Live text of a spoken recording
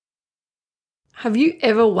Have you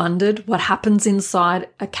ever wondered what happens inside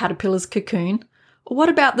a caterpillar's cocoon? Or what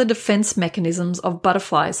about the defense mechanisms of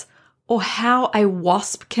butterflies? Or how a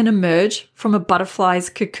wasp can emerge from a butterfly's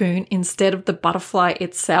cocoon instead of the butterfly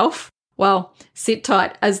itself? Well, sit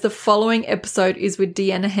tight as the following episode is with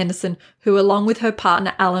Deanna Henderson, who along with her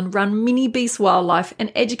partner Alan run Mini Beast Wildlife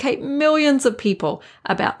and educate millions of people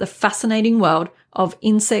about the fascinating world of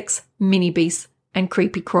insects, mini beasts and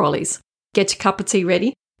creepy crawlies. Get your cup of tea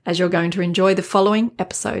ready, as you're going to enjoy the following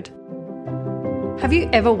episode. Have you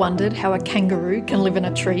ever wondered how a kangaroo can live in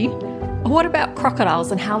a tree? Or what about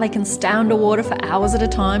crocodiles and how they can stay underwater for hours at a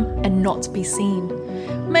time and not be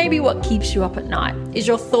seen? Maybe what keeps you up at night is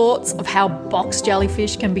your thoughts of how box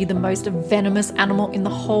jellyfish can be the most venomous animal in the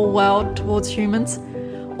whole world towards humans?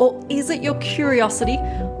 Or is it your curiosity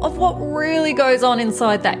of what really goes on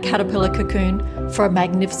inside that caterpillar cocoon for a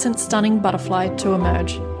magnificent, stunning butterfly to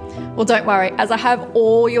emerge? Well, don't worry, as I have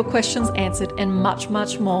all your questions answered and much,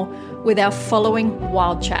 much more with our following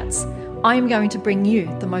Wild Chats. I am going to bring you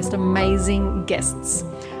the most amazing guests.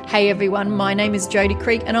 Hey everyone, my name is Jodie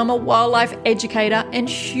Creek and I'm a wildlife educator and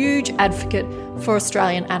huge advocate for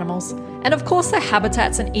Australian animals. And of course their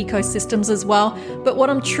habitats and ecosystems as well. But what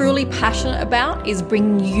I'm truly passionate about is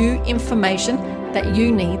bringing you information that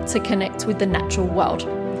you need to connect with the natural world.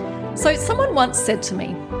 So someone once said to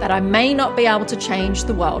me that I may not be able to change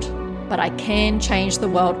the world, but I can change the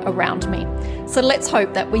world around me. So let's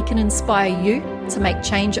hope that we can inspire you to make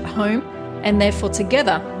change at home, and therefore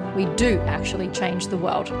together we do actually change the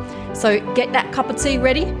world. So get that cup of tea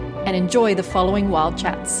ready and enjoy the following Wild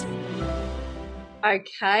Chats.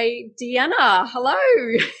 Okay, Deanna, hello.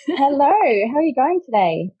 Hello, how are you going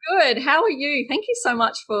today? Good, how are you? Thank you so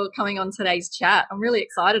much for coming on today's chat. I'm really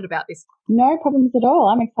excited about this. No problems at all.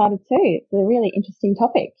 I'm excited too. It's a really interesting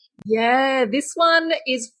topic. Yeah, this one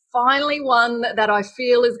is finally one that I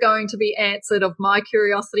feel is going to be answered of my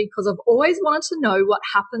curiosity, because I've always wanted to know what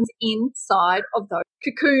happens inside of those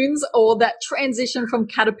cocoons or that transition from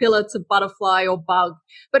caterpillar to butterfly or bug.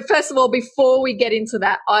 But first of all, before we get into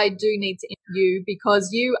that, I do need to interview you because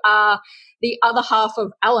you are the other half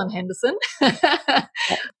of Alan Henderson,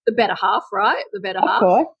 the better half, right? The better half. Of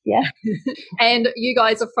course, yeah. And you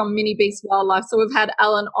guys are from Mini Beast Wildlife. So we've had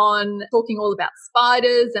Alan on talking all about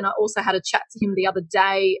spiders, and I also had a chat to him the other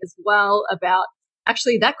day as well about,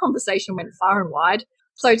 actually that conversation went far and wide.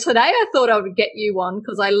 So today I thought I would get you on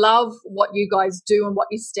because I love what you guys do and what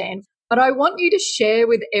you stand for. But I want you to share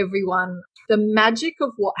with everyone the magic of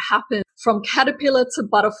what happens from caterpillar to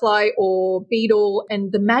butterfly or beetle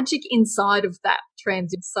and the magic inside of that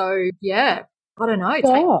transit. So yeah, I don't know.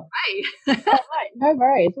 Sure. Take it away. No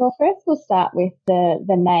worries. Well, first we'll start with the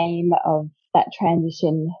name of that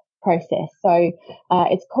transition process. So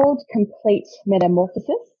it's called complete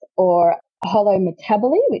metamorphosis or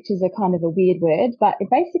holometaboly, which is a kind of a weird word, but it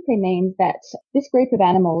basically means that this group of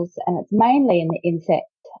animals, and it's mainly in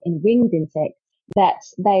winged insects, that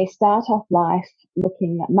they start off life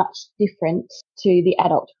looking much different to the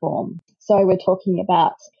adult form. So we're talking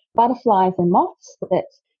about butterflies and moths that,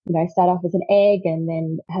 start off as an egg and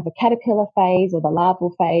then have a caterpillar phase or the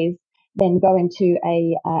larval phase, then go into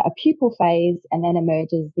a pupal phase and then emerge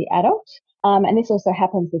as the adult. And this also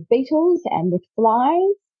happens with beetles and with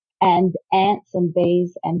flies and ants and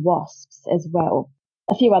bees and wasps as well.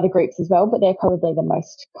 A few other groups as well, but they're probably the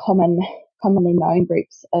most commonly known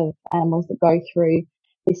groups of animals that go through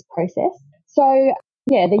this process. So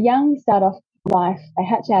yeah, the young start off life, they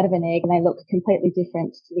hatch out of an egg and they look completely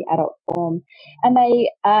different to the adult form. And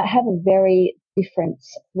they have a very different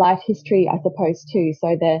life history, I suppose, too.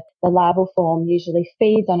 So the larval form usually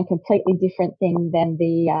feeds on a completely different thing than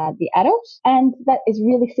the adult. And that is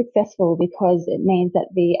really successful because it means that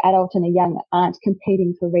the adult and the young aren't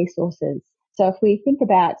competing for resources. So if we think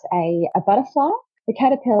about a butterfly, the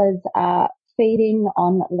caterpillars are feeding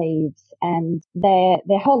on leaves and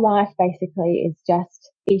their whole life basically is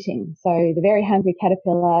just eating. So the very hungry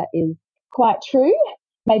caterpillar is quite true,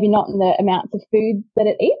 maybe not in the amounts of food that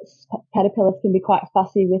it eats. Caterpillars can be quite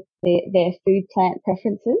fussy with their food plant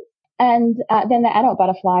preferences. And then the adult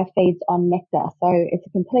butterfly feeds on nectar. So it's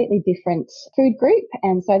a completely different food group.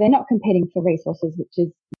 And so they're not competing for resources, which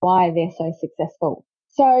is why they're so successful.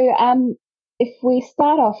 So if we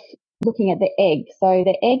start off looking at the egg, so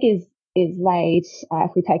the egg is laid,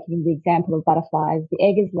 if we're taking the example of butterflies, the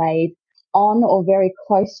egg is laid on or very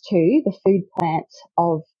close to the food plant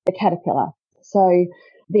of the caterpillar. So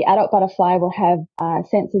the adult butterfly will have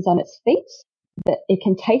sensors on its feet that it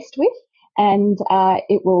can taste with, and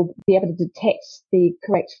it will be able to detect the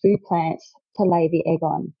correct food plant to lay the egg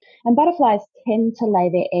on. And butterflies tend to lay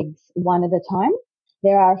their eggs one at a time.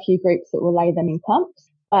 There are a few groups that will lay them in clumps,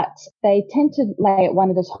 but they tend to lay it one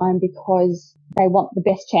at a time because they want the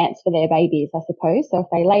best chance for their babies, I suppose. So if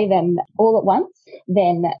they lay them all at once,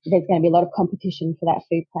 then there's going to be a lot of competition for that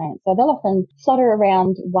food plant. So they'll often flutter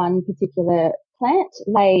around one particular plant,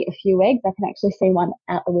 lay a few eggs. I can actually see one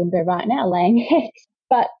out the window right now laying eggs.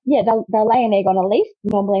 But yeah, they'll lay an egg on a leaf,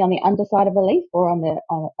 normally on the underside of a leaf or on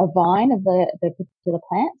a vine of the particular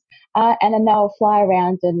plant. And then they'll fly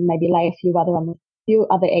around and maybe lay a few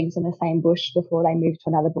other eggs on the same bush before they move to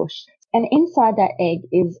another bush. And inside that egg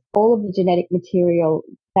is all of the genetic material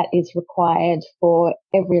that is required for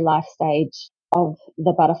every life stage of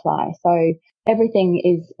the butterfly. So everything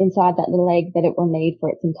is inside that little egg that it will need for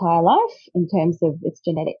its entire life in terms of its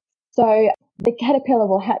genetics. So the caterpillar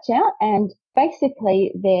will hatch out, and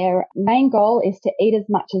basically their main goal is to eat as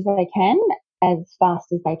much as they can as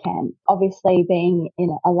fast as they can. Obviously, being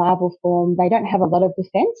in a larval form, they don't have a lot of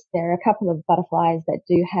defense. There are a couple of butterflies that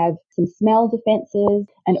do have some smell defenses,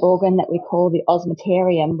 an organ that we call the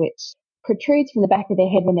osmeterium, which protrudes from the back of their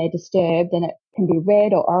head when they're disturbed, and it can be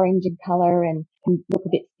red or orange in color and can look a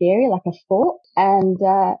bit scary, like a fork. And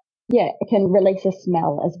it can release a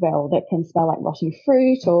smell as well that can smell like rotting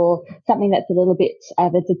fruit or something that's a little bit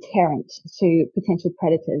of a deterrent to potential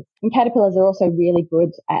predators. And caterpillars are also really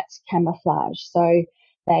good at camouflage. So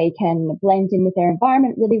they can blend in with their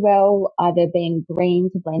environment really well, either being green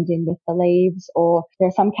to blend in with the leaves, or there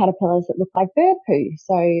are some caterpillars that look like bird poo.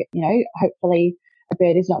 So, hopefully a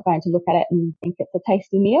bird is not going to look at it and think it's a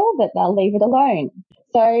tasty meal, but they'll leave it alone.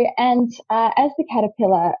 So, as the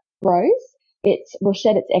caterpillar grows, it will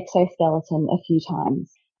shed its exoskeleton a few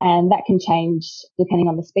times, and that can change depending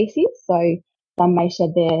on the species. So some may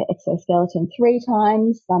shed their exoskeleton 3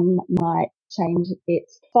 times, some might change it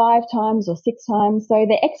 5 times or 6 times. So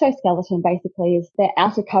the exoskeleton basically is their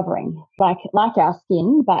outer covering, like our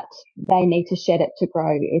skin, but they need to shed it to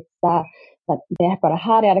grow. It's like they've got a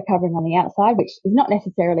hard outer covering on the outside, which is not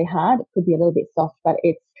necessarily hard. It could be a little bit soft, but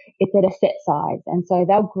it's at a set size, and so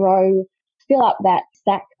they'll grow, fill up that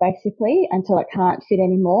sack basically until it can't fit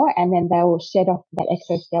anymore, and then they will shed off that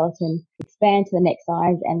exoskeleton, expand to the next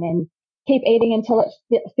size, and then keep eating until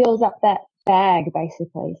it fills up that bag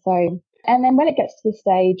basically. So, and then when it gets to the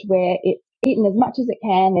stage where it's eaten as much as it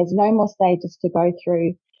can, there's no more stages to go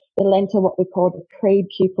through, it'll enter what we call the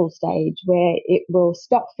pre-pupal stage, where it will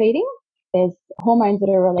stop feeding. There's hormones that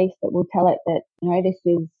are released that will tell it that,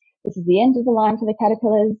 this is the end of the line for the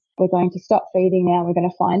caterpillars. We're going to stop feeding now. We're going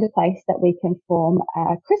to find a place that we can form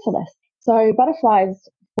a chrysalis. So butterflies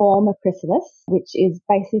form a chrysalis, which is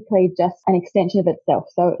basically just an extension of itself.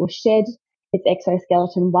 So it will shed its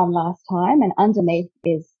exoskeleton one last time, and underneath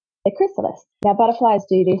is the chrysalis. Now, butterflies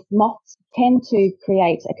do this. Moths tend to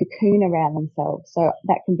create a cocoon around themselves. So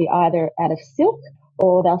that can be either out of silk,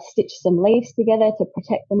 or they'll stitch some leaves together to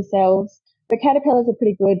protect themselves. But caterpillars are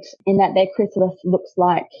pretty good in that their chrysalis looks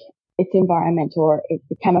like its environment, or it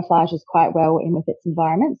camouflages quite well in with its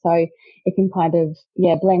environment. So it can kind of,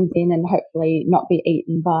 blend in and hopefully not be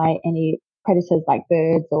eaten by any predators like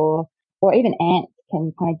birds or even ants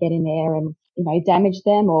can kind of get in there and, damage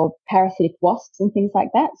them, or parasitic wasps and things like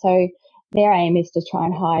that. So their aim is to try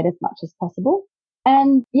and hide as much as possible.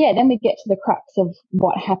 And then we get to the crux of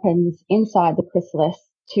what happens inside the chrysalis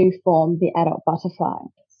to form the adult butterfly.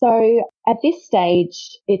 So at this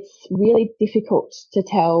stage, it's really difficult to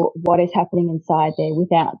tell what is happening inside there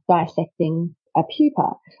without dissecting a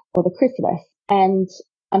pupa or the chrysalis. And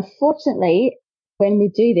unfortunately, when we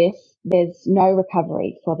do this, there's no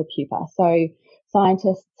recovery for the pupa. So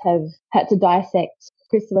scientists have had to dissect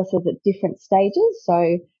chrysalises at different stages.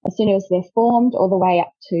 So as soon as they're formed all the way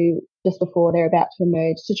up to just before they're about to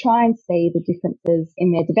emerge, to try and see the differences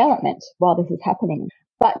in their development while this is happening.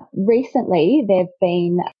 But recently, there have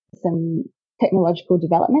been some technological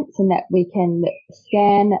developments in that we can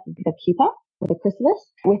scan the pupa or the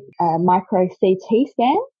chrysalis with a micro CT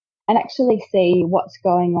scan and actually see what's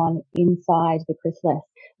going on inside the chrysalis,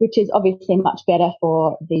 which is obviously much better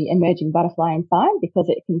for the emerging butterfly inside because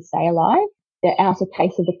it can stay alive. The outer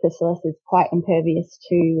case of the chrysalis is quite impervious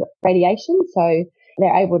to radiation, so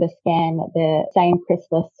they're able to scan the same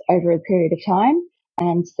chrysalis over a period of time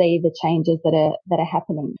and see the changes that are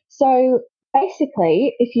happening. So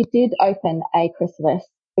basically, if you did open a chrysalis,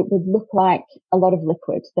 it would look like a lot of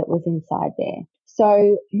liquid that was inside there.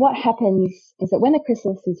 So what happens is that when the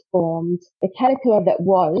chrysalis is formed, the caterpillar that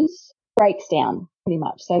was breaks down pretty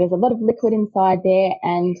much. So there's a lot of liquid inside there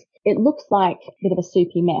and it looks like a bit of a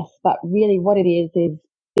soupy mess, but really what it is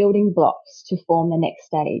building blocks to form the next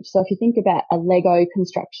stage. So if you think about a Lego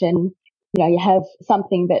construction, you have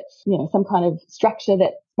something that's, some kind of structure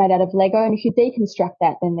that's made out of Lego. And if you deconstruct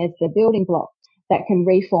that, then there's the building blocks that can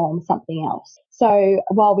reform something else. So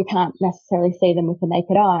while we can't necessarily see them with the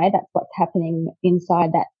naked eye, that's what's happening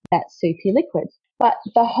inside that soupy liquid. But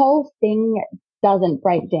the whole thing doesn't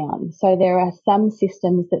break down. So there are some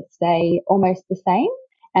systems that stay almost the same,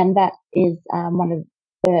 and that is one of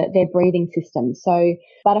their breathing systems. So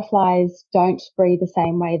butterflies don't breathe the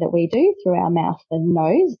same way that we do through our mouth and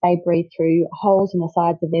nose. They breathe through holes in the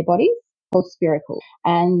sides of their bodies called spiracles.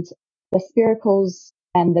 And the spiracles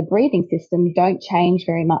and the breathing system don't change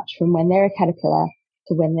very much from when they're a caterpillar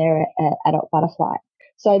to when they're an adult butterfly.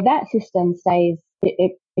 So that system stays,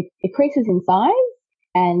 it increases in size,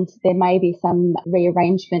 and there may be some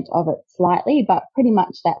rearrangement of it slightly, but pretty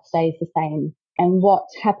much that stays the same. And what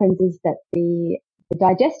happens is that the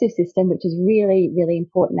digestive system, which is really, really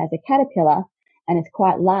important as a caterpillar and is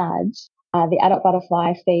quite large, the adult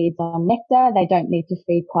butterfly feeds on nectar. They don't need to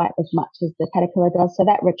feed quite as much as the caterpillar does, so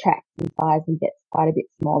that retracts in size and gets quite a bit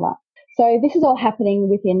smaller. So this is all happening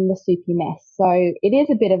within the soupy mess. So it is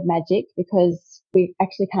a bit of magic because we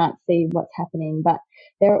actually can't see what's happening, but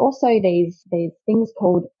there are also these things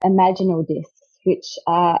called imaginal discs, which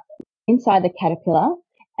are inside the caterpillar,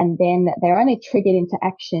 and then they're only triggered into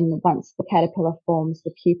action once the caterpillar forms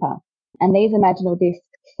the pupa. And these imaginal discs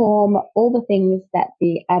form all the things that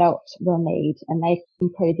the adult will need, and they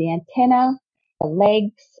include the antenna, the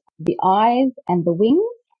legs, the eyes, and the wings.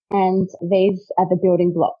 And these are the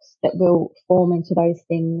building blocks that will form into those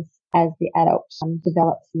things as the adult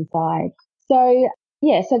develops inside. So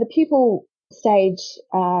the pupal stage,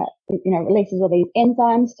 releases all these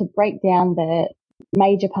enzymes to break down the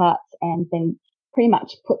major parts and then pretty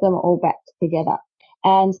much put them all back together.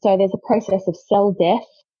 And so there's a process of cell death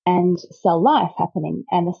and cell life happening,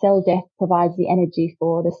 and the cell death provides the energy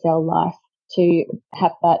for the cell life to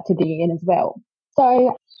have to begin as well.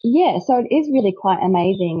 So it is really quite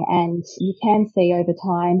amazing, and you can see over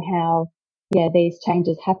time how these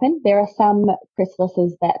changes happen. There are some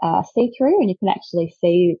chrysalises that are see-through, and you can actually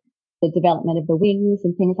see the development of the wings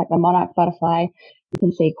and things like the monarch butterfly. You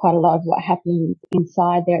can see quite a lot of what happens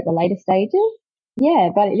inside there at the later stages. Yeah,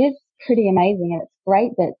 but it is pretty amazing, and it's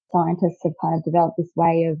great that scientists have kind of developed this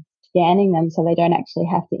way of scanning them so they don't actually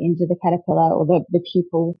have to injure the caterpillar or the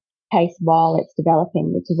pupal case while it's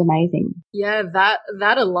developing, which is amazing. Yeah,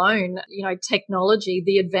 that alone, technology,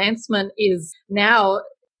 the advancement is now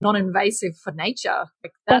non-invasive for nature.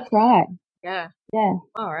 That's right. Yeah. Yeah.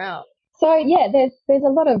 Far out. So there's a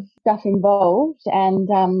lot of stuff involved, and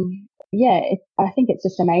I think it's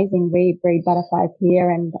just amazing. We breed butterflies here,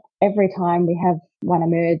 and every time we have one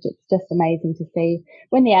emerge, it's just amazing to see.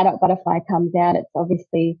 When the adult butterfly comes out, it's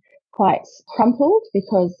obviously quite crumpled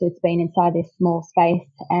because it's been inside this small space,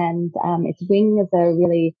 and its wings are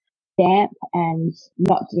really damp and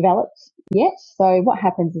not developed yet. So what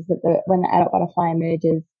happens is that when the adult butterfly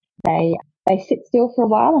emerges, they sit still for a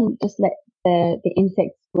while and just let the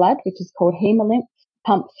insect's blood, which is called hemolymph,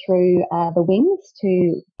 pump through the wings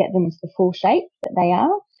to get them into the full shape that they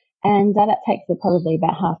are. And that takes probably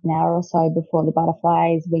about half an hour or so before the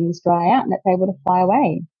butterfly's wings dry out and it's able to fly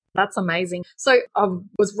away. That's amazing. So I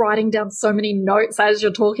was writing down so many notes as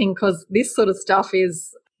you're talking because this sort of stuff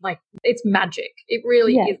is it's magic. It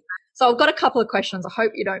really is. So I've got a couple of questions. I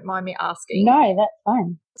hope you don't mind me asking. No, that's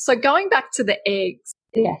fine. So going back to the eggs,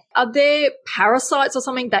 are there parasites or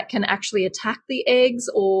something that can actually attack the eggs,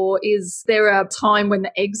 or is there a time when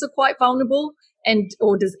the eggs are quite vulnerable,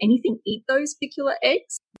 or does anything eat those particular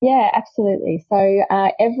eggs? Yeah, absolutely. So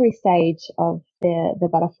every stage of the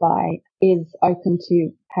butterfly is open to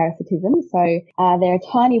parasitism. So there are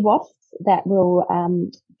tiny wasps that will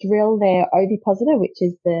drill their ovipositor, which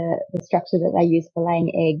is the structure that they use for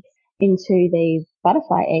laying eggs, into these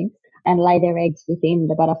butterfly eggs and lay their eggs within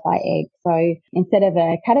the butterfly egg. So instead of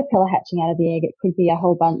a caterpillar hatching out of the egg, it could be a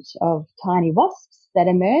whole bunch of tiny wasps that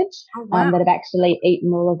emerge that have actually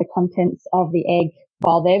eaten all of the contents of the egg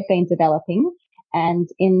while they've been developing. And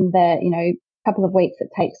in the couple of weeks it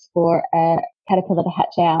takes for a caterpillar to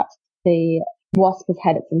hatch out, the wasp has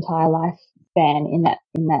had its entire lifespan in that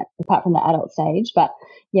apart from the adult stage. But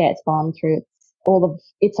it's gone through all of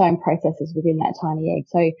its own processes within that tiny egg.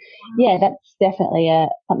 So that's definitely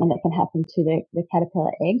something that can happen to the caterpillar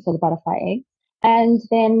eggs or the butterfly eggs. And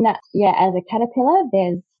then as a caterpillar,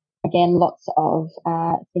 there's again lots of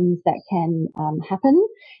things that can happen.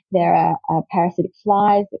 There are parasitic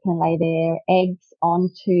flies that can lay their eggs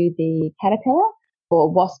onto the caterpillar,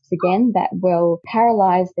 or wasps again that will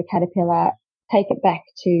paralyze the caterpillar, take it back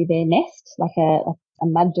to their nest, like a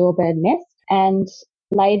mud doorbird nest, and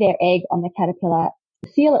lay their egg on the caterpillar,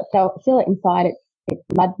 seal it inside its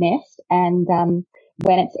mud nest, and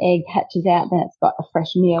when its egg hatches out, then it's got a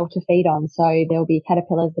fresh meal to feed on. So there'll be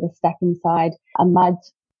caterpillars that are stuck inside a mud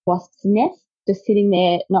wasp's nest, just sitting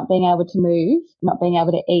there, not being able to move, not being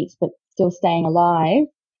able to eat, but still staying alive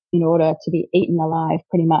in order to be eaten alive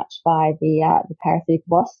pretty much by the parasitic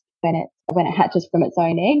wasp when it hatches from its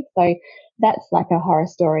own egg. So that's like a horror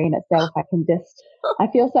story in itself. I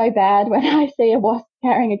feel so bad when I see a wasp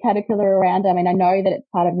carrying a caterpillar around. I mean, I know that it's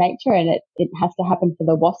part of nature and it has to happen for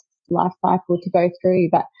the wasp's life cycle to go through,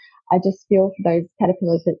 but I just feel for those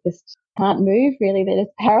caterpillars that just can't move really. They're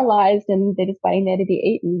just paralyzed and they're just waiting there to be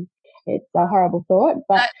eaten. It's a horrible thought,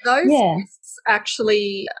 but those yeah.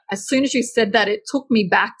 Actually, as soon as you said that, it took me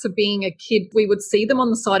back to being a kid. We would see them on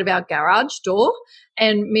the side of our garage door,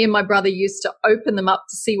 and me and my brother used to open them up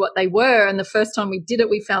to see what they were. And the first time we did it,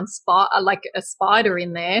 we found like a spider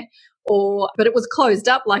in there, but it was closed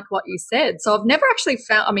up, like what you said. So I've never actually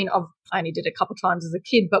found. I mean, I only did it a couple of times as a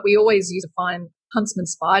kid, but we always used to find huntsman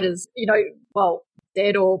spiders,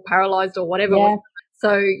 dead or paralyzed or whatever. Yeah.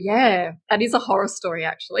 So, yeah, that is a horror story,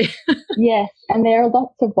 actually. Yes, and there are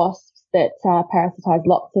lots of wasps that parasitize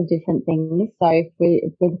lots of different things. So if we're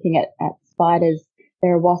looking at spiders,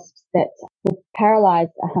 there are wasps that will paralyze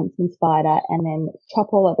a huntsman spider and then chop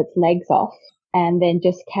all of its legs off and then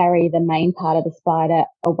just carry the main part of the spider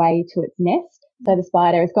away to its nest. So the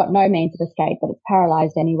spider has got no means of escape, but it's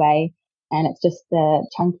paralyzed anyway, and it's just the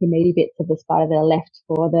chunky, meaty bits of the spider that are left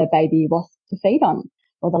for the baby wasp to feed on,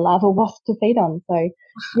 or the larva wasp to feed on. So,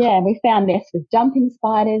 yeah, we found nests with jumping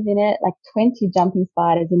spiders in it, like 20 jumping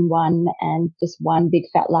spiders in one, and just one big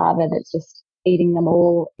fat larva that's just eating them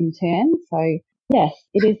all in turn. So, yes,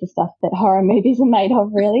 it is the stuff that horror movies are made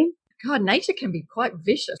of, really. God, nature can be quite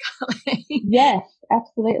vicious, can't they? Yes,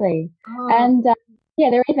 absolutely. Oh. And,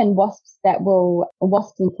 there are even wasps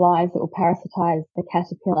and flies that will parasitize the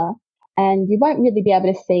caterpillar, and you won't really be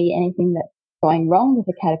able to see anything that's going wrong with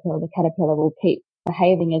the caterpillar. The caterpillar will keep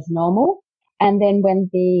behaving as normal. And then when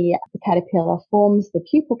the caterpillar forms the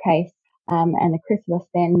pupal case and the chrysalis,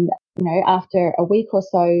 then, after a week or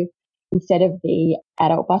so, instead of the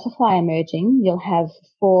adult butterfly emerging, you'll have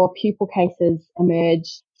 4 pupal cases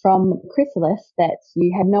emerge from the chrysalis that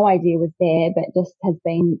you had no idea was there, but just has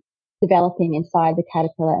been developing inside the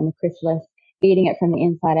caterpillar and the chrysalis, eating it from the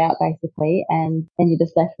inside out, basically. And then you're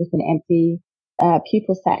just left with an empty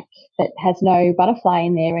pupal sac that has no butterfly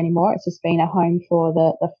in there anymore. It's just been a home for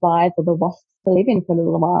the flies or the wasps to live in for a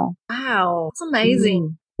little while. Wow, it's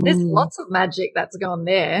amazing. There's lots of magic that's gone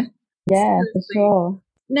there. Yeah, for sure.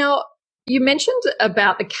 Now, you mentioned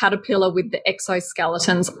about the caterpillar with the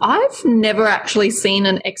exoskeletons. I've never actually seen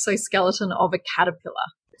an exoskeleton of a caterpillar.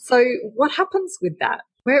 So what happens with that?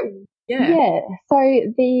 So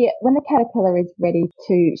when the caterpillar is ready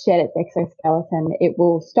to shed its exoskeleton, it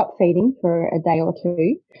will stop feeding for a day or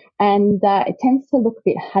two, and it tends to look a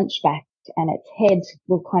bit hunchbacked, and its head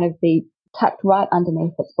will kind of be tucked right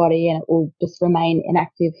underneath its body, and it will just remain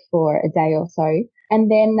inactive for a day or so.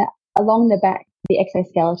 And then along the back, the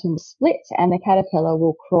exoskeleton will split and the caterpillar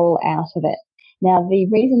will crawl out of it. Now, the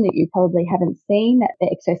reason that you probably haven't seen the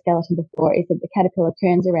exoskeleton before is that the caterpillar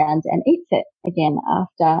turns around and eats it again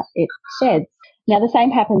after it sheds. Now, the same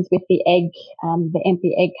happens with the egg, the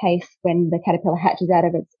empty egg case. When the caterpillar hatches out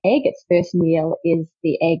of its egg, its first meal is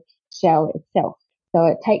the egg shell itself. So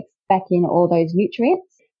it takes back in all those nutrients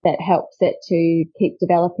that helps it to keep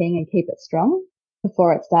developing and keep it strong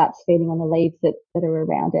before it starts feeding on the leaves that are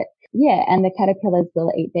around it. Yeah, and the caterpillars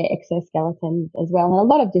will eat their exoskeletons as well. And a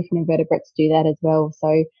lot of different invertebrates do that as well.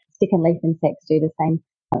 So stick and leaf insects do the same.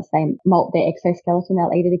 Once they molt their exoskeleton,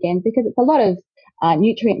 they'll eat it again because it's a lot of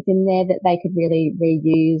nutrients in there that they could really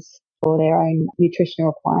reuse for their own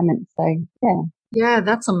nutritional requirements. So, yeah. Yeah,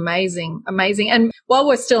 that's amazing. Amazing. And while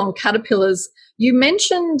we're still on caterpillars, you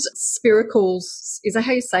mentioned spiracles. Is that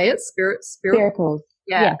how you say it? Spiracles.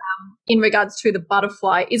 Yeah. In regards to the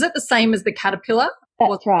butterfly, is it the same as the caterpillar?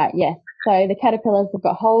 That's right, yes. So the caterpillars have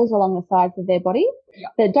got holes along the sides of their body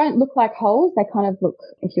that don't look like holes. They kind of look,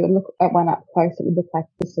 if you would look at one up close, it would look like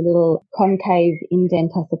just a little concave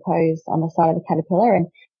indent, I suppose, on the side of the caterpillar. And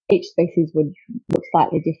each species would look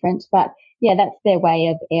slightly different. But yeah, that's their way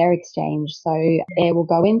of air exchange. So air will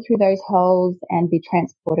go in through those holes and be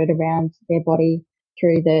transported around their body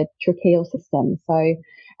through the tracheal system. So,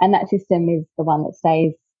 and that system is the one that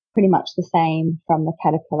stays pretty much the same from the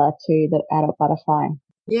caterpillar to the adult butterfly.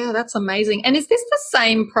 Yeah, that's amazing. And is this the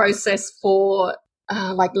same process for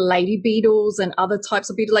like lady beetles and other types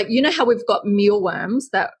of beetles? Like, you know how we've got mealworms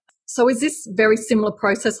so is this very similar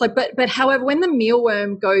process? Like, but however, when the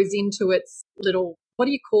mealworm goes into its little, what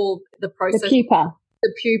do you call the process? The pupa.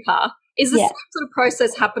 The pupa. Is the same sort of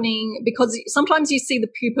process happening? Because sometimes you see the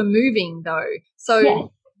pupa moving though. So yes.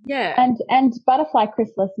 yeah. And butterfly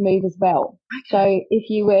chrysalis move as well. Okay. So if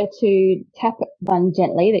you were to tap one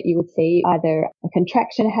gently, that you would see either a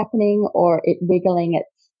contraction happening or it wiggling its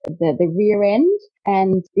the rear end.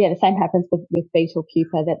 And yeah, the same happens with beetle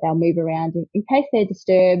pupa, that they'll move around in case they're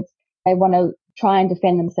disturbed. They want to try and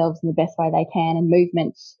defend themselves in the best way they can, and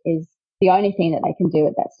movement is the only thing that they can do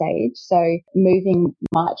at that stage. So moving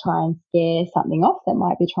might try and scare something off that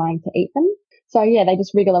might be trying to eat them. So yeah, they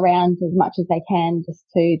just wriggle around as much as they can just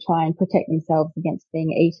to try and protect themselves against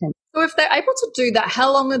being eaten. So if they're able to do that,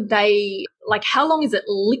 how long is it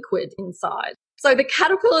liquid inside? So the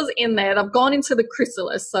caterpillar's in there, they've gone into the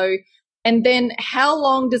chrysalis. So, and then how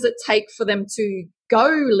long does it take for them to go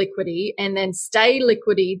liquidy and then stay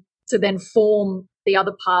liquidy to then form the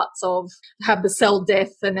other parts of, have the cell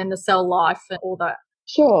death and then the cell life and all that?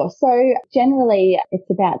 Sure. So generally it's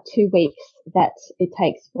about 2 weeks that it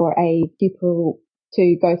takes for a pupil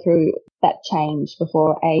to go through that change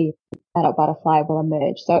before a adult butterfly will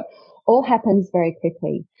emerge. So it all happens very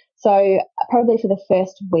quickly. So probably for the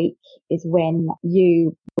first week is when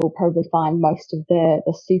you will probably find most of the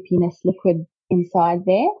soupiness liquid inside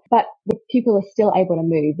there, but the pupil is still able to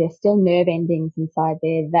move. There's still nerve endings inside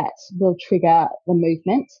there that will trigger the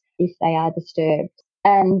movement if they are disturbed.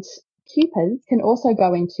 And pupas can also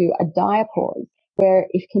go into a diapause, where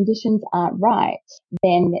if conditions aren't right,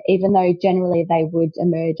 then even though generally they would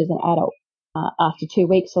emerge as an adult after 2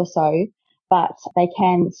 weeks or so, but they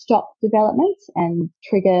can stop development and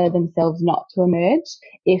trigger themselves not to emerge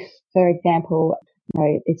if, for example,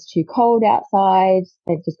 it's too cold outside.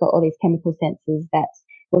 They've just got all these chemical sensors that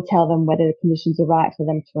will tell them whether the conditions are right for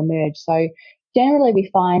them to emerge. So generally we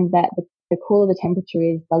find that the cooler the temperature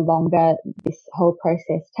is, the longer this whole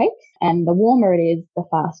process takes, and the warmer it is, the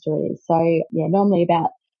faster it is. So yeah, normally about,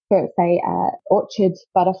 for say, orchard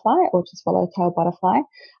swallowtail butterfly,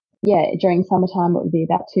 yeah, during summertime it would be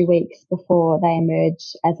about 2 weeks before they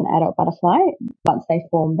emerge as an adult butterfly once they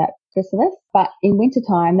form that chrysalis. But in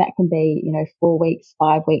wintertime, that can be, 4 weeks,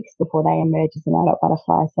 5 weeks before they emerge as an adult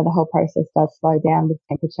butterfly. So the whole process does slow down with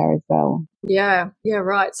temperature as well. Yeah,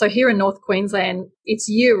 right. So here in North Queensland, it's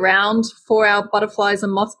year round for our butterflies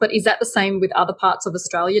and moths, but is that the same with other parts of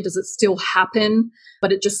Australia? Does it still happen,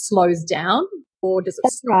 but it just slows down, or does it?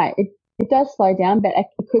 That's right. It does slow down, but it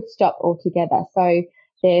could stop altogether. So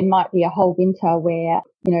there might be a whole winter where,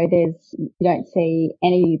 you don't see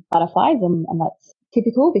any butterflies, and that's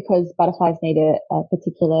typical because butterflies need a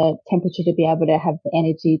particular temperature to be able to have the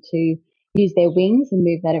energy to use their wings and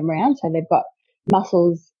move that around. So they've got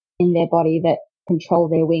muscles in their body that control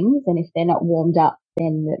their wings, and if they're not warmed up,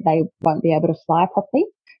 then they won't be able to fly properly.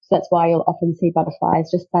 So that's why you'll often see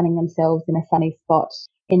butterflies just sunning themselves in a sunny spot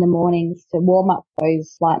in the mornings to warm up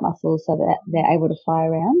those flight muscles so that they're able to fly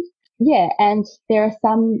around. Yeah, and there are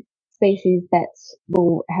some species that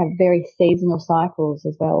will have very seasonal cycles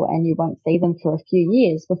as well, and you won't see them for a few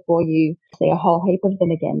years before you see a whole heap of them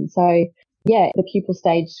again. So yeah, the pupal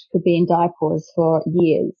stage could be in diapause for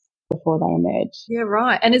years before they emerge. Yeah,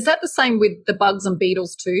 right. And is that the same with the bugs and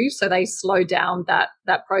beetles too? So they slow down that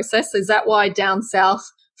process? Is that why down south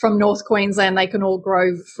from North Queensland they can all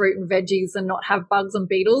grow fruit and veggies and not have bugs and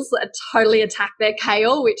beetles that totally attack their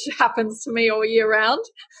kale, which happens to me all year round?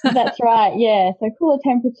 That's right, yeah. So cooler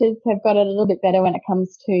temperatures have got it a little bit better when it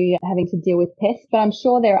comes to having to deal with pests, but I'm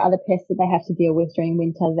sure there are other pests that they have to deal with during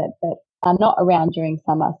winter that are not around during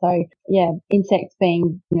summer. So yeah, insects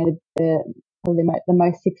being, probably the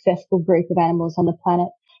most successful group of animals on the planet,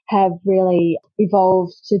 have really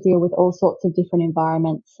evolved to deal with all sorts of different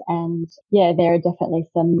environments. And yeah, there are definitely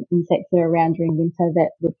some insects that are around during winter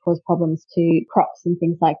that would cause problems to crops and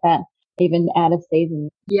things like that, even out of season.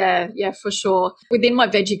 Yeah, for sure. Within my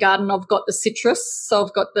veggie garden, I've got the citrus, so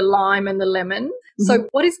I've got the lime and the lemon. Mm-hmm. So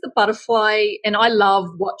what is the butterfly? And I love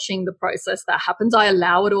watching the process that happens. I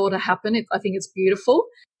allow it all to happen. I think it's beautiful.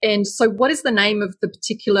 And so what is the name of the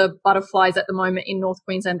particular butterflies at the moment in North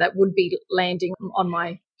Queensland that would be landing on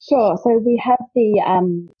my... Sure. So we have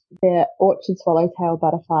the orchard swallowtail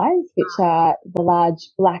butterflies, which are the large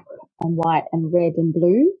black and white and red and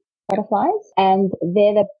blue butterflies. And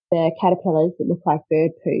they're the caterpillars that look like bird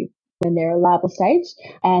poo when they're a larval stage.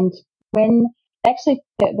 And when actually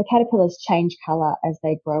the caterpillars change colour as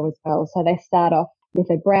they grow as well. So they start off with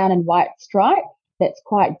a brown and white stripe that's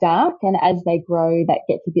quite dark. And as they grow, that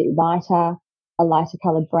gets a bit lighter, a lighter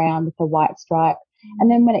coloured brown with a white stripe.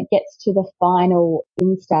 And then when it gets to the final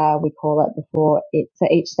instar, we call it, so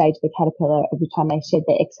each stage of the caterpillar, every time they shed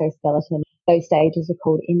their exoskeleton, those stages are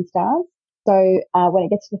called instars. So when it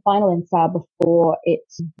gets to the final instar before it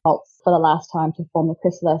molts for the last time to form the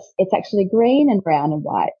chrysalis, it's actually green and brown and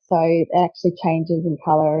white. So it actually changes in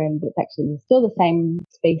colour, and it's actually still the same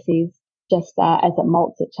species. Just as it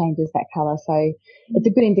molts, it changes that colour. So it's a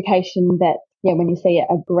good indication that, yeah, when you see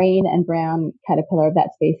a green and brown caterpillar of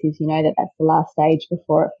that species, you know that that's the last stage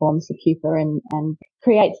before it forms the pupa and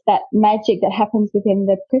creates that magic that happens within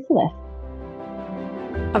the chrysalis.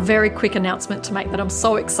 A very quick announcement to make that I'm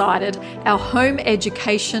so excited. Our home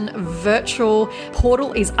education virtual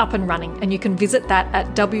portal is up and running, and you can visit that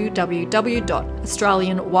at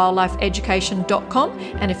www.australianwildlifeeducation.com.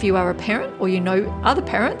 And if you are a parent or you know other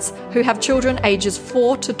parents who have children ages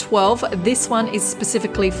 4 to 12, this one is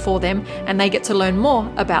specifically for them, and they get to learn more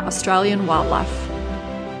about Australian wildlife.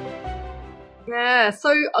 Yeah,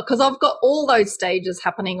 so because I've got all those stages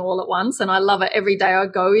happening all at once, and I love it. Every day I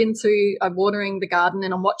go into, I'm watering the garden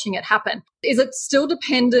and I'm watching it happen. Is it still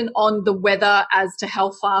dependent on the weather as to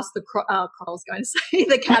how fast the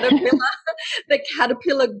the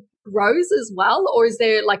caterpillar grows as well, or is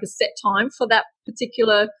there like a set time for that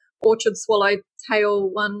particular orchard swallowtail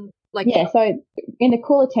one? So in the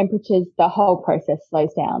cooler temperatures, the whole process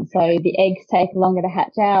slows down. So the eggs take longer to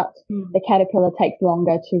hatch out. The caterpillar takes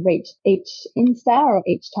longer to reach each instar or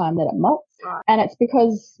each time that it molts. Right. And it's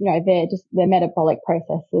because, their metabolic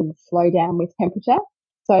processes slow down with temperature.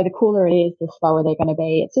 So the cooler it is, the slower they're going to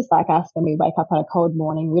be. It's just like us when we wake up on a cold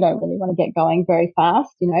morning. We don't really want to get going very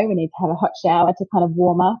fast. We need to have a hot shower to kind of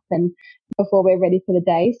warm up and before we're ready for the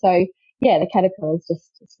day. So yeah, the caterpillars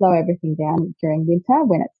just slow everything down during winter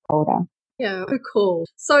when it's colder. Yeah, oh, cool.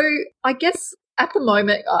 So I guess at the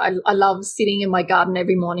moment, I love sitting in my garden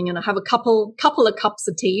every morning, and I have a couple of cups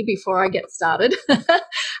of tea before I get started.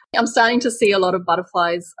 I'm starting to see a lot of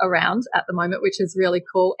butterflies around at the moment, which is really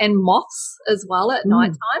cool, and moths as well at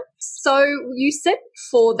nighttime. So you said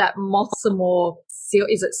before that moths are more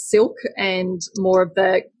is it silk and more of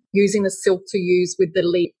the using the silk to use with the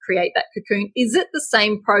leaf create that cocoon. Is it the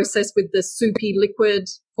same process with the soupy liquid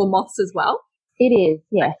for moths as well? It is,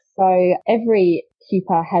 yes. So every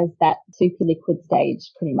pupa has that soupy liquid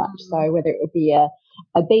stage pretty much. So whether it would be a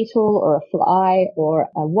beetle or a fly or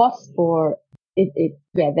a wasp or the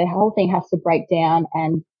whole thing has to break down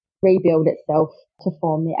and rebuild itself to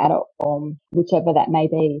form the adult form, whichever that may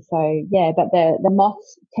be. So yeah, but the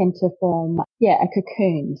moths tend to form, a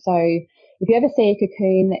cocoon. So if you ever see a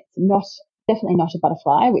cocoon, it's definitely not a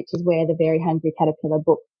butterfly, which is where the Very Hungry Caterpillar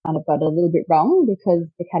book kind of got a little bit wrong, because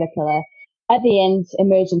the caterpillar at the end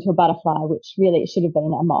emerged into a butterfly, which really it should have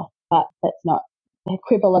been a moth, but that's not a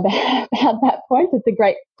quibble about that point. It's a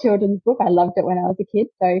great children's book. I loved it when I was a kid.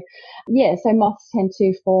 So so moths tend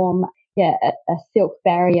to form a silk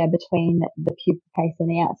barrier between the pupa case and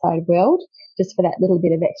the outside world, just for that little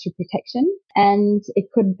bit of extra protection. And it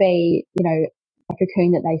could be, a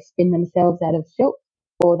cocoon that they spin themselves out of silk,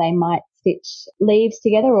 or they might stitch leaves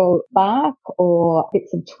together or bark or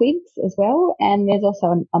bits of twigs as well. And there's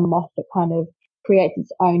also a moth that kind of creates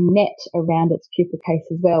its own net around its pupa case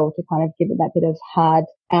as well, to kind of give it that bit of hard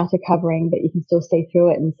outer covering, but you can still see through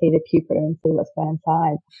it and see the pupa and see what's going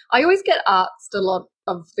inside. I always get asked a lot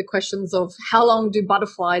of the questions of how long do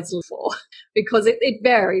butterflies live for? Because it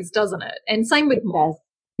varies, doesn't it? And same with moths.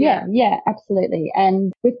 Yeah, absolutely.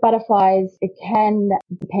 And with butterflies, it can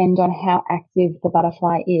depend on how active the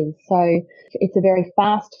butterfly is. So it's a very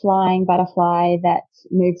fast flying butterfly that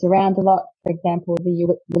moves around a lot. For example, the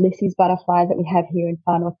Ulysses butterfly that we have here in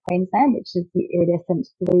Far North Queensland, which is the iridescent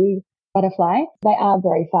blue butterfly. They are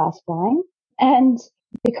very fast flying. And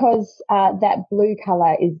because that blue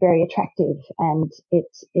colour is very attractive, and it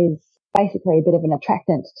is basically a bit of an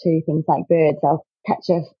attractant to things like birds. They'll catch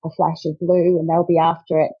a flash of blue and they'll be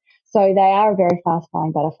after it. So they are a very fast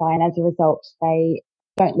flying butterfly, and as a result, they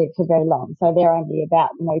don't live for very long. So they're only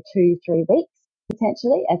about, 2-3 weeks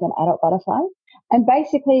potentially as an adult butterfly. And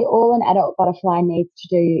basically all an adult butterfly needs to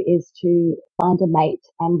do is to find a mate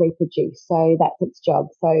and reproduce. So that's its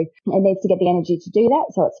job. So it needs to get the energy to do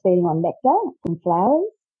that. So it's feeding on nectar from flowers.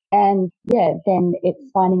 And then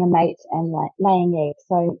it's finding a mate and laying eggs.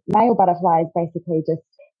 So male butterflies basically just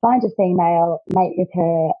find a female, mate with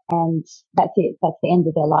her, and that's it. That's the end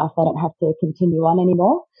of their life. They don't have to continue on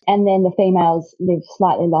anymore. And then the females live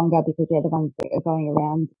slightly longer because they're the ones that are going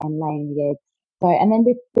around and laying the eggs. So, and then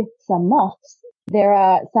with some moths, there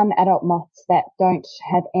are some adult moths that don't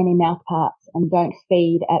have any mouth parts and don't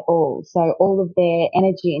feed at all. So all of their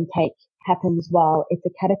energy intake happens while it's a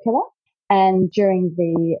caterpillar. And during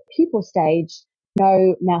the pupal stage,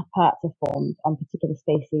 no mouth parts are formed on particular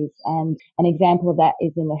species. And an example of that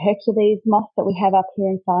is in the Hercules moth that we have up here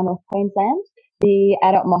in Far North Queensland. The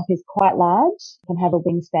adult moth is quite large, can have a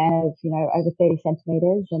wingspan of, over 30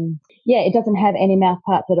 centimeters. And yeah, it doesn't have any mouth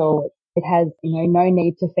parts at all. It has, no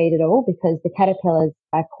need to feed at all because the caterpillars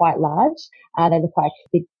are quite large. They look like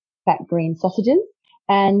big fat green sausages.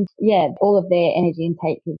 And yeah, all of their energy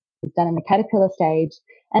intake is done in the caterpillar stage.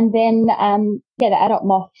 And then, the adult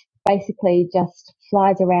moth basically just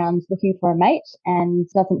flies around looking for a mate and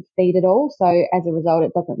doesn't feed at all. So as a result,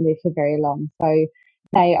 it doesn't live for very long. So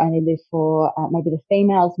they only live for, maybe the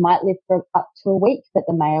females might live for up to a week, but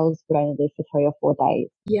the males would only live for 3 or 4 days.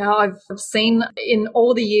 Yeah, I've seen in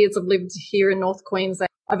all the years I've lived here in North Queensland,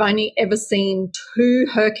 I've only ever seen 2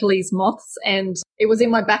 Hercules moths, and it was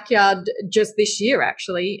in my backyard just this year,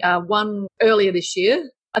 actually. One earlier this year.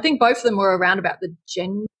 I think both of them were around about the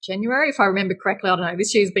January, if I remember correctly. I don't know.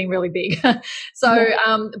 This year's been really big.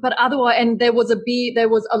 But otherwise, and there was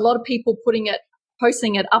a lot of people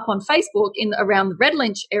posting it up on Facebook around the Red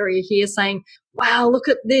Lynch area here saying, wow, look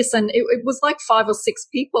at this. And it was like 5 or 6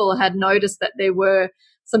 people had noticed that there were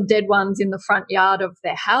some dead ones in the front yard of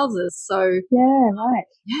their houses. So yeah, right.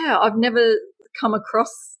 Yeah, I've never come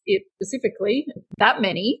across it specifically, that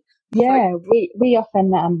many. Yeah, we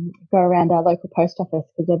often go around our local post office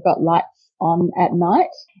because they've got lights on at night,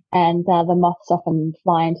 and the moths often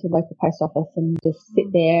fly into the local post office and just sit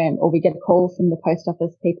there, or we get a call from the post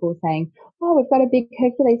office people saying, oh, we've got a big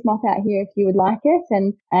Hercules moth out here if you would like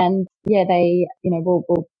it. And yeah, they,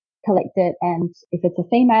 we'll collect it, and if it's a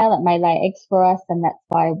female, it may lay eggs for us, and that's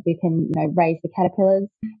why we can, raise the caterpillars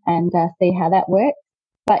and see how that works.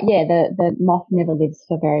 But yeah, the moth never lives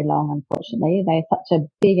for very long, unfortunately. They're such a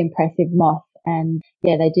big, impressive moth, and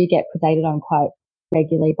yeah, they do get predated on quite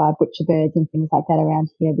regularly by butcher birds and things like that around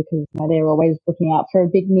here because they're always looking out for a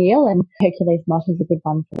big meal, and Hercules moth is a good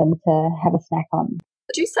one for them to have a snack on.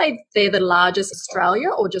 Did you say they're the largest in Australia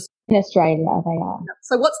or just? In Australia, they are.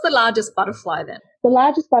 So what's the largest butterfly then? The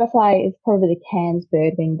largest butterfly is probably the Cairns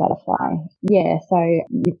birdwing butterfly. Yeah, so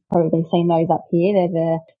you've probably seen those up here.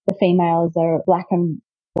 They're the females are black and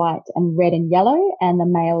white and red and yellow, and the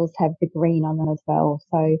males have the green on them as well.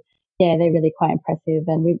 So yeah, they're really quite impressive,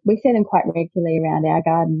 and we see them quite regularly around our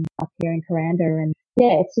garden up here in Kuranda. And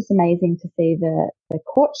yeah, it's just amazing to see the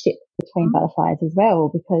courtship between butterflies as well,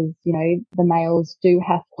 because the males do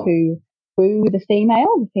have to woo the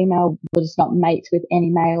female. The female will just not mate with any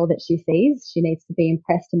male that she sees. She needs to be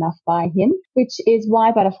impressed enough by him, which is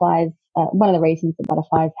why butterflies, one of the reasons that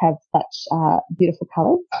butterflies have such beautiful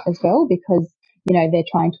colours as well, because they're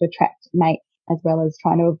trying to attract mates as well as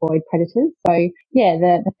trying to avoid predators. So yeah,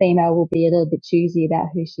 the female will be a little bit choosy about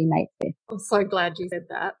who she mates with. I'm so glad you said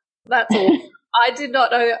that. That's awesome. I did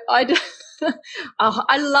not know. I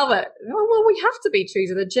love it. Well, we have to be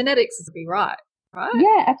choosy. The genetics is to be right.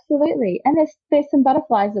 Yeah, absolutely. And there's some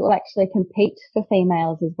butterflies that will actually compete for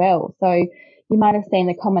females as well. So you might have seen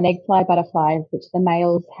the common eggfly butterflies, which the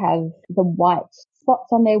males have the white spots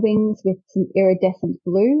on their wings with some iridescent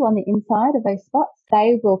blue on the inside of those spots.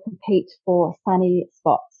 They will compete for sunny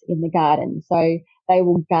spots in the garden. So they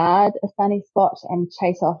will guard a sunny spot and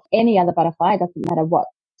chase off any other butterfly. It doesn't matter what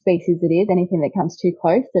species it is. Anything that comes too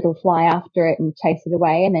close, it'll fly after it and chase it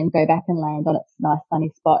away and then go back and land on its nice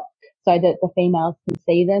sunny spot so that the females can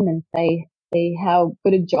see them and see how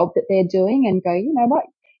good a job that they're doing and go, you know what?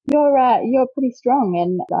 You're pretty strong,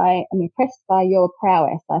 and I am impressed by your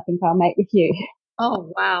prowess. I think I'll mate with you.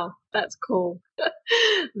 Oh, wow. That's cool.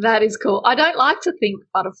 That is cool. I don't like to think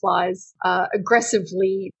butterflies are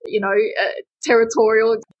aggressively,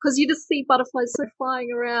 territorial, because you just see butterflies so flying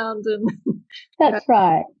around. And That's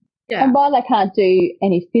right. Yeah. And while they can't do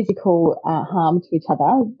any physical harm to each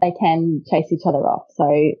other, they can chase each other off. So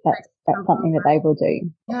that's something that they will do.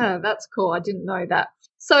 Yeah, that's cool. I didn't know that.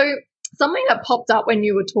 So something that popped up when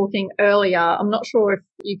you were talking earlier, I'm not sure if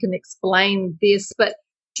you can explain this, but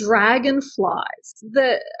dragonflies.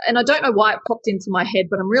 And I don't know why it popped into my head,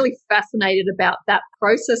 but I'm really fascinated about that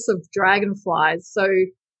process of dragonflies. So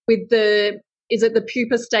is it the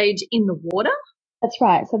pupa stage in the water? That's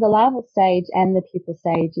right. So the larval stage and the pupal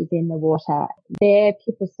stage is in the water. Their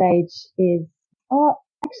pupal stage is,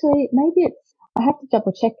 actually, I have to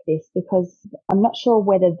double check this because I'm not sure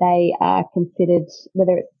whether they are considered,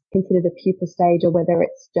 whether it's considered a pupal stage or whether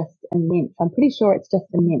it's just a nymph. I'm pretty sure it's just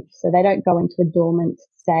a nymph. So they don't go into a dormant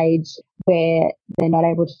stage where they're not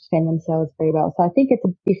able to defend themselves very well. So I think it's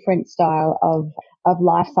a different style of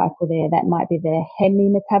life cycle there. That might be the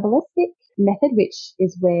hemimetabolistic method, which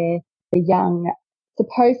is where the young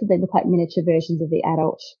supposedly look like miniature versions of the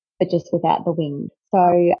adult, but just without the wing.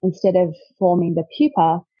 So instead of forming the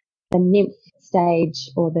pupa, the nymph stage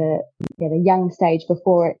or the young stage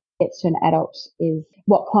before it gets to an adult is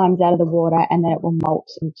what climbs out of the water, and then it will molt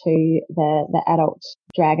into the adult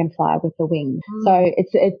dragonfly with the wings. So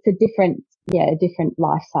it's a different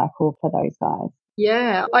life cycle for those guys.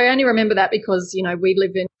 Yeah, I only remember that because, we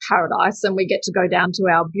live in paradise and we get to go down to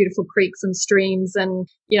our beautiful creeks and streams, and,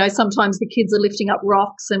 sometimes the kids are lifting up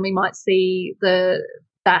rocks and we might see that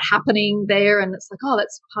happening there, and it's like, oh,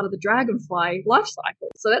 that's part of the dragonfly life cycle.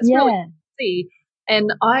 So that's really cool to see.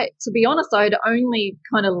 And to be honest, I'd only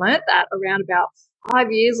kind of learnt that around about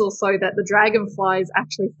 5 years or so, that the dragonflies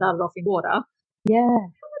actually started off in water. Yeah.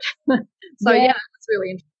 So that's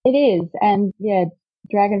really interesting. It is. And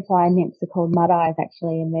dragonfly nymphs are called mud-eyes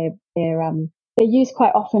actually, and they're used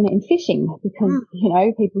quite often in fishing because,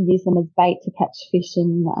 people use them as bait to catch fish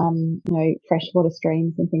in, freshwater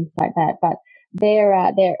streams and things like that. But they're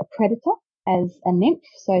a predator as a nymph.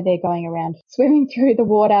 So they're going around swimming through the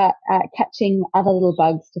water, catching other little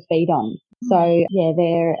bugs to feed on. So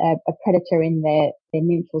they're a predator in their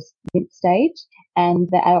nymph stage. And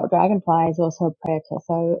the adult dragonfly is also a predator.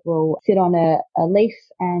 So it will sit on a leaf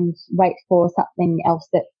and wait for something else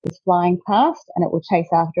that is flying past, and it will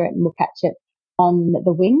chase after it and will catch it on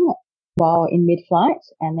the wing while in mid-flight,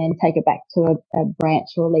 and then take it back to a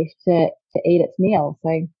branch or leaf to eat its meal. So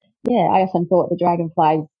I often thought the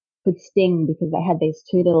dragonflies could sting because they had these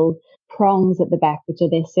two little prongs at the back, which are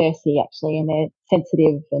their cerci actually, and they're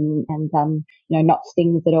sensitive and not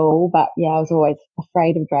stings at all. But I was always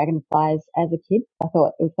afraid of dragonflies as a kid. I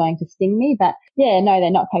thought it was going to sting me, but no,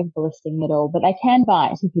 they're not capable of stinging at all, but they can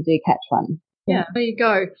bite if you do catch one. Yeah, there you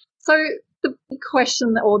go. So the big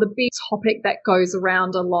question or the big topic that goes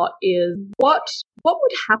around a lot is what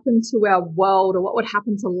would happen to our world, or what would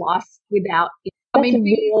happen to life without it? That's a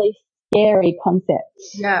really scary concept.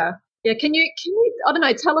 Yeah. Yeah. Can you, I don't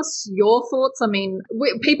know, tell us your thoughts? I mean,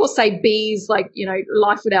 people say bees, like,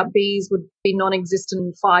 life without bees would be non-existent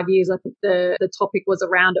in 5 years. I think the topic was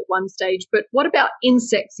around at one stage, but what about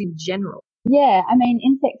insects in general? Yeah. I mean,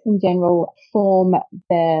 insects in general form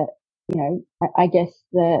the base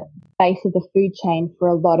of the food chain for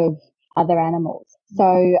a lot of other animals.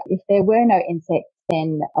 So if there were no insects,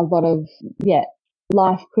 then a lot of,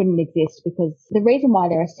 life couldn't exist, because the reason why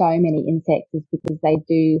there are so many insects is because they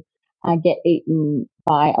do get eaten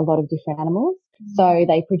by a lot of different animals. So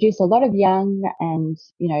they produce a lot of young, and,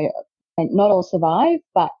 and not all survive,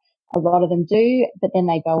 but a lot of them do, but then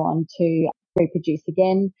they go on to reproduce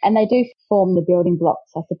again. And they do form the building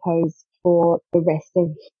blocks, I suppose, for the rest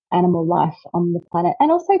of animal life on the planet,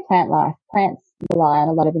 and also plant life. Plants rely on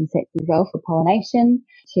a lot of insects as well for pollination,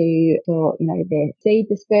 for their seed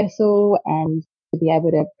dispersal, and to be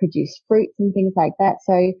able to produce fruits and things like that.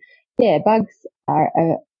 So bugs are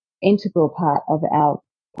an integral part of our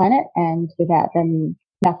planet, and without them,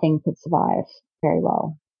 nothing could survive very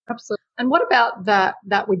well. Absolutely. And what about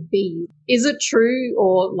that with bees? Is it true,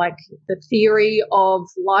 or like the theory of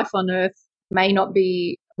life on Earth may not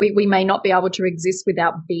be, we may not be able to exist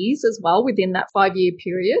without bees as well within that 5-year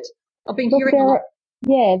period? I've been hearing a lot.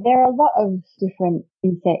 Yeah, there are a lot of different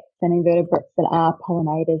insects and invertebrates that are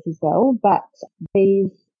pollinators as well, but bees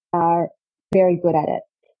are very good at it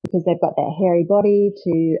because they've got that hairy body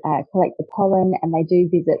to collect the pollen, and they do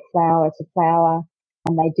visit flower to flower,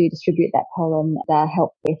 and they do distribute that pollen,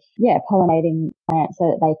 help with, pollinating plants so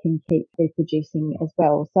that they can keep reproducing as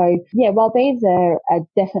well. So, while bees are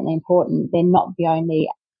definitely important, they're not the only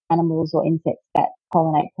animals or insects that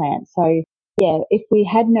pollinate plants. So, if we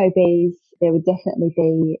had no bees, there would definitely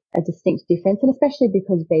be a distinct difference, and especially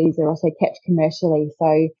because bees are also kept commercially.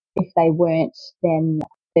 So if they weren't, then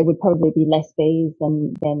there would probably be less bees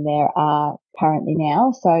than there are currently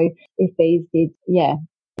now. So if bees did,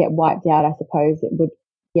 get wiped out, I suppose it would,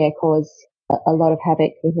 cause a lot of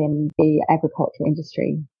havoc within the agriculture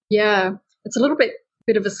industry. Yeah, it's a little bit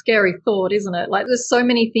of a scary thought, isn't it? Like, there's so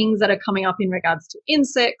many things that are coming up in regards to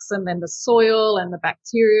insects, and then the soil and the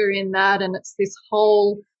bacteria in that, and it's this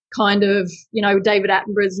whole kind of, David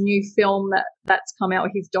Attenborough's new film that's come out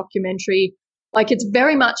with his documentary. Like, it's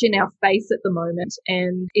very much in our face at the moment,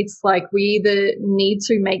 and it's like we either need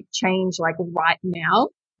to make change like right now,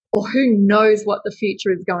 or who knows what the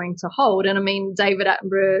future is going to hold. And I mean, David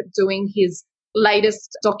Attenborough doing his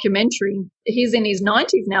latest documentary, he's in his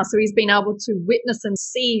 90s now, so he's been able to witness and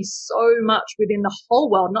see so much within the whole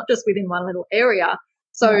world, not just within one little area.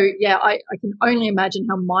 So I can only imagine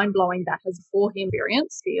how mind-blowing that has for him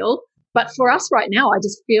feel. But for us right now, I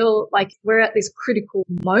just feel like we're at this critical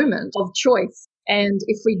moment of choice, and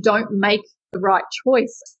if we don't make the right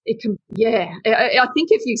choice, it can, I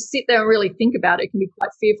think if you sit there and really think about it, it can be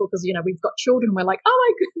quite fearful, because, we've got children. We're like, oh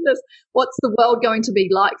my goodness, what's the world going to be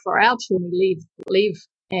like for our children we leave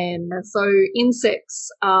And so insects,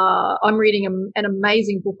 I'm reading an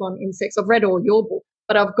amazing book on insects. I've read all your book,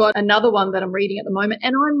 but I've got another one that I'm reading at the moment,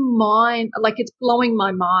 and it's blowing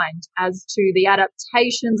my mind as to the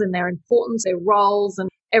adaptations and their importance, their roles and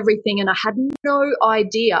everything. And I had no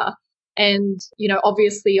idea. And,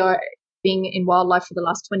 obviously being in wildlife for the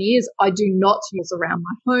last 20 years, I do not use around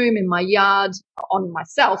my home, in my yard, on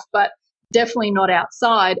myself, but definitely not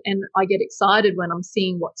outside. And I get excited when I'm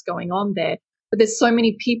seeing what's going on there. But there's so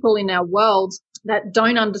many people in our world that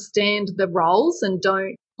don't understand the roles and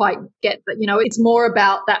don't quite get that, it's more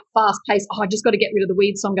about that fast pace. Oh, I just got to get rid of the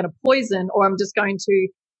weeds, so I'm going to poison, or I'm just going to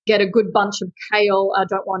get a good bunch of kale. I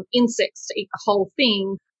don't want insects to eat the whole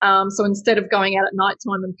thing. So instead of going out at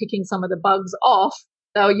nighttime and picking some of the bugs off,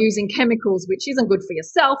 they were using chemicals, which isn't good for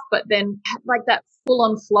yourself, but then like that full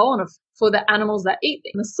on flow on for the animals that eat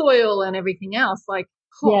the soil and everything else. Like,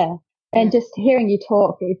 oh. Yeah. And just hearing you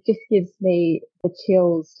talk, it just gives me the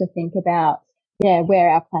chills to think about, where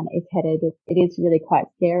our planet is headed. It is really quite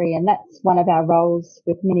scary. And that's one of our roles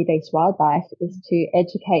with Mini Beast Wildlife, is to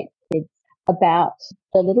educate kids about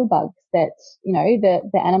the little bugs that,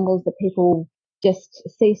 the animals that people just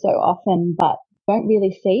see so often, but don't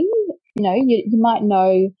really see. You might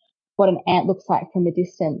know what an ant looks like from a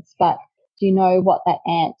distance, but do you know what that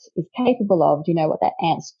ant is capable of? Do you know what that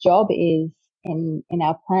ant's job is in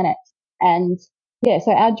our planet? And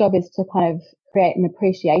so our job is to kind of create an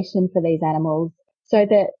appreciation for these animals so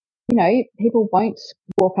that, people won't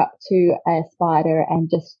walk up to a spider and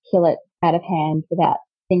just kill it out of hand without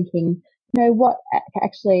thinking, what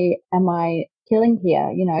actually am I killing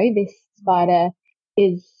here? This spider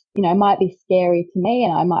is, might be scary to me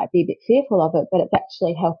and I might be a bit fearful of it, but it's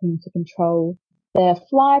actually helping to control the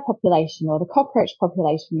fly population or the cockroach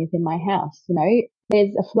population within my house.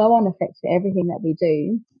 There's a flow on effect for everything that we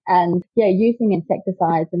do. And using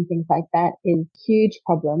insecticides and things like that is a huge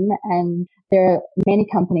problem. And there are many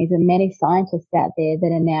companies and many scientists out there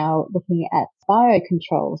that are now looking at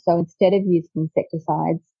biocontrol. So instead of using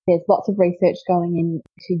insecticides, there's lots of research going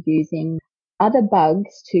into using other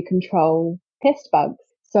bugs to control pest bugs.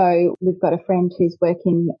 So we've got a friend who's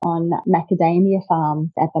working on macadamia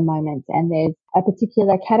farms at the moment, and there's a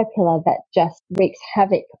particular caterpillar that just wreaks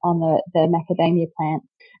havoc on the macadamia plant.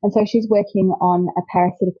 And so she's working on a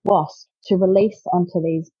parasitic wasp to release onto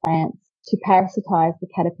these plants to parasitize the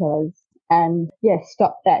caterpillars and,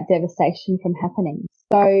 stop that devastation from happening.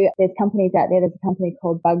 So there's companies out there. There's a company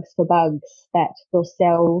called Bugs for Bugs that will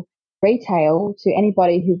sell retail to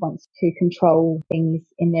anybody who wants to control things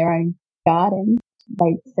in their own garden.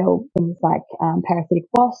 They sell things like parasitic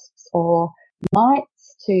wasps or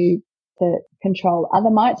mites to control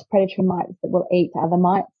other mites, predatory mites that will eat other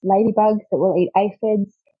mites, ladybugs that will eat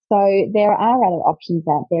aphids. So there are other options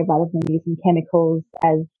out there rather than using chemicals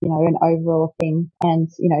as, an overall thing. And,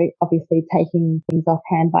 obviously taking things off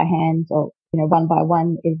hand by hand or, one by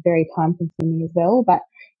one is very time consuming as well. But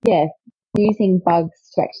using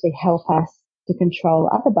bugs to actually help us to control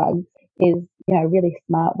other bugs is, a really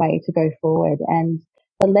smart way to go forward. And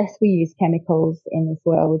the less we use chemicals in this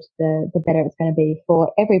world, the better it's going to be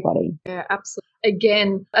for everybody. Yeah, absolutely.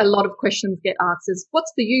 Again, a lot of questions get asked is,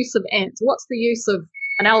 what's the use of ants? What's the use of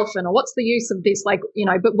an elephant? Or what's the use of this?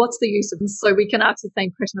 But what's the use of them? So we can ask the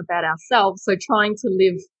same question about ourselves. So trying to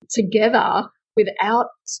live together without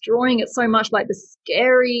destroying it so much, like the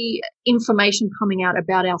scary information coming out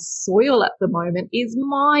about our soil at the moment is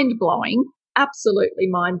mind-blowing. Absolutely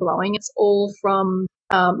mind-blowing. It's all from,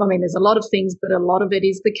 there's a lot of things, but a lot of it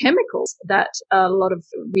is the chemicals that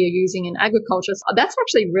we are using in agriculture. So that's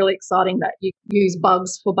actually really exciting that you use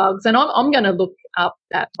bugs for bugs. And I'm going to look up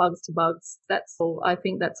that bugs to bugs. That's all. I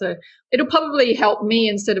think it'll probably help me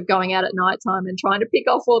instead of going out at nighttime and trying to pick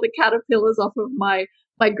off all the caterpillars off of my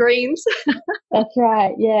greens. That's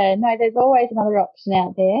right. Yeah. No, there's always another option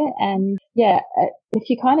out there. And if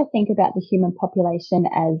you kind of think about the human population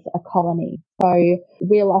as a colony, so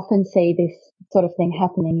we'll often see this sort of thing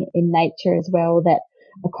happening in nature as well, that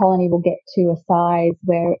a colony will get to a size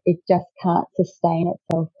where it just can't sustain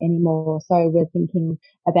itself anymore. So we're thinking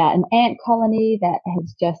about an ant colony that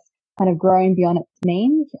has just kind of grown beyond its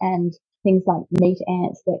means, and things like meat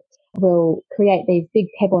ants that will create these big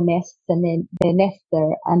pebble nests, and then their nests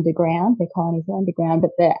are underground, their colonies are underground,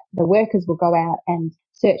 but the workers will go out and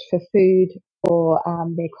search for food for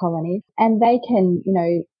their colony, and they can,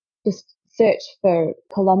 just search for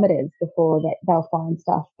kilometers before they'll find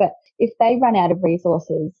stuff. But if they run out of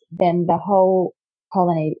resources, then the whole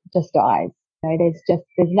colony just dies. There's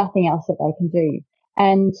nothing else that they can do.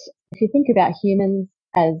 And if you think about humans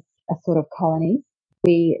as a sort of colony,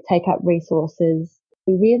 we take up resources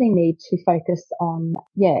we really need to focus on,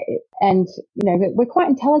 and, we're quite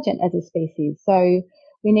intelligent as a species. So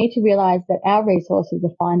we need to realize that our resources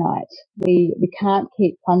are finite. We can't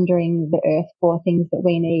keep plundering the earth for things that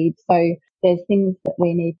we need. So there's things that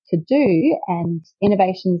we need to do and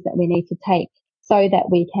innovations that we need to take so that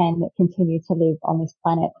we can continue to live on this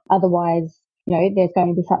planet. Otherwise, there's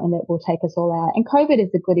going to be something that will take us all out. And COVID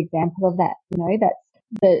is a good example of that. That's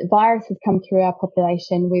the virus has come through our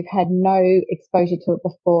population. We've had no exposure to it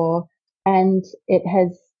before, and it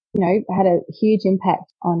has, had a huge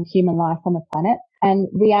impact on human life on the planet. And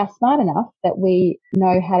we are smart enough that we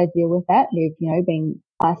know how to deal with that. We've, been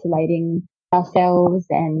isolating ourselves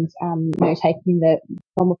and, taking the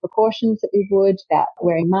normal precautions that we would about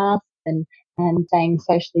wearing masks and staying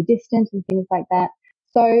socially distant and things like that.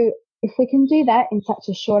 So if we can do that in such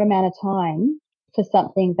a short amount of time for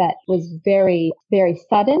something that was very, very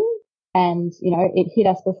sudden and, it hit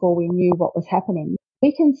us before we knew what was happening,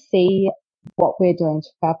 we can see what we're doing to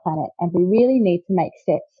our planet. And we really need to make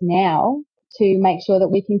steps now to make sure that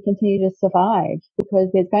we can continue to survive, because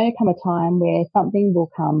there's going to come a time where something will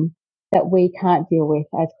come that we can't deal with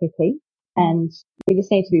as quickly. And we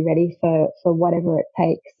just need to be ready for whatever it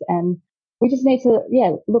takes. And we just need to,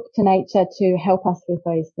 look to nature to help us with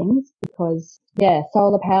those things, because,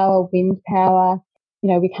 solar power, wind power,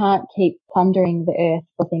 we can't keep plundering the earth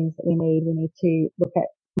for things that we need. We need to look at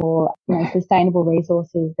more, sustainable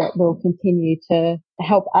resources that will continue to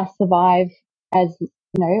help us survive as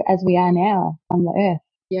we are now on the earth.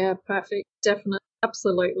 Yeah, perfect. Definitely.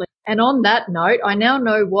 Absolutely. And on that note, I now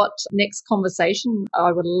know what next conversation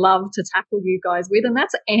I would love to tackle you guys with, and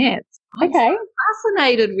that's ants. Okay. I'm so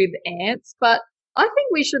fascinated with ants, but I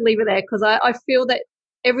think we should leave it there, because I feel that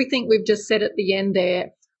everything we've just said at the end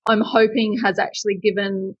there, I'm hoping has actually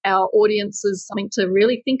given our audiences something to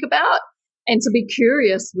really think about and to be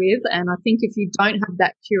curious with. And I think if you don't have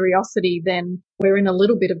that curiosity, then we're in a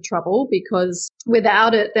little bit of trouble, because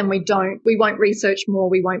without it, then we won't research more,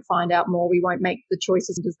 we won't find out more, we won't make the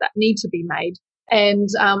choices that need to be made. And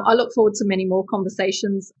I look forward to many more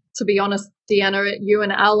conversations. To be honest, Deanna, you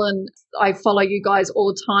and Alan, I follow you guys all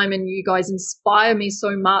the time, and you guys inspire me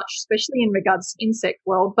so much, especially in regards to insect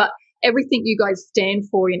world, but everything you guys stand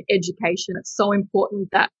for in education. It's so important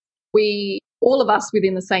that all of us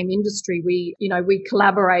within the same industry, we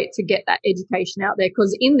collaborate to get that education out there,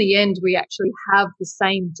 because in the end, we actually have the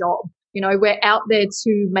same job. We're out there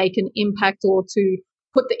to make an impact or to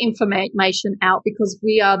put the information out, because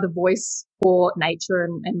we are the voice for nature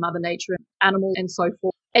and Mother Nature and animals and so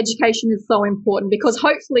forth. Education is so important, because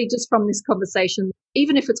hopefully just from this conversation,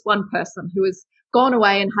 even if it's one person who has gone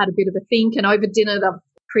away and had a bit of a think, and over dinner they've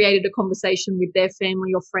created a conversation with their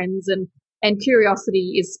family or friends, and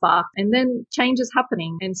curiosity is sparked, and then change is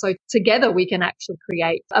happening. And so together we can actually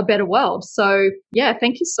create a better world. So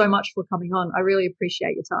thank you so much for coming on. I really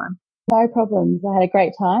appreciate your time. No problems. I had a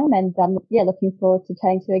great time, and looking forward to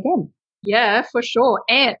chatting to you again. Yeah, for sure.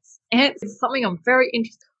 Ants is something I'm very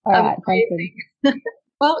interested in. All right, thank you.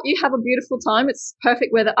 Well, you have a beautiful time. It's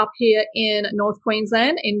perfect weather up here in North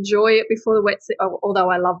Queensland. Enjoy it before the wet season,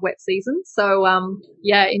 although I love wet season. So,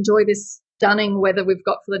 enjoy this stunning weather we've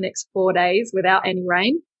got for the next 4 days without any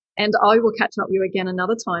rain. And I will catch up with you again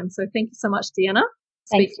another time. So thank you so much, Deanna.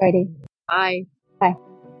 Thanks, Jodie. Bye. Bye.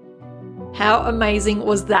 How amazing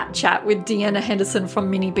was that chat with Deanna Henderson from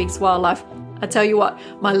Mini Beast Wildlife? I tell you what,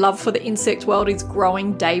 my love for the insect world is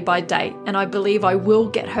growing day by day, and I believe I will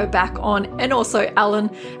get her back on, and also Alan,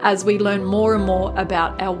 as we learn more and more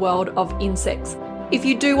about our world of insects. If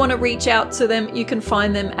you do want to reach out to them, you can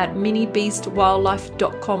find them at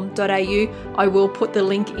minibeastwildlife.com.au. I will put the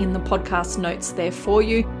link in the podcast notes there for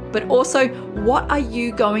you. But also, what are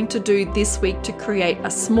you going to do this week to create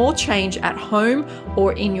a small change at home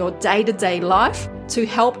or in your day-to-day life to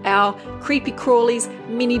help our creepy crawlies,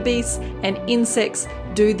 mini beasts and insects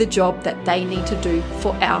do the job that they need to do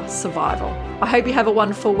for our survival? I hope you have a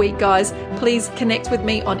wonderful week, guys. Please connect with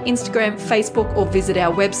me on Instagram, Facebook, or visit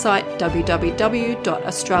our website,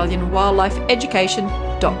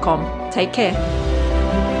 www.australianwildlifeeducation.com. Take care.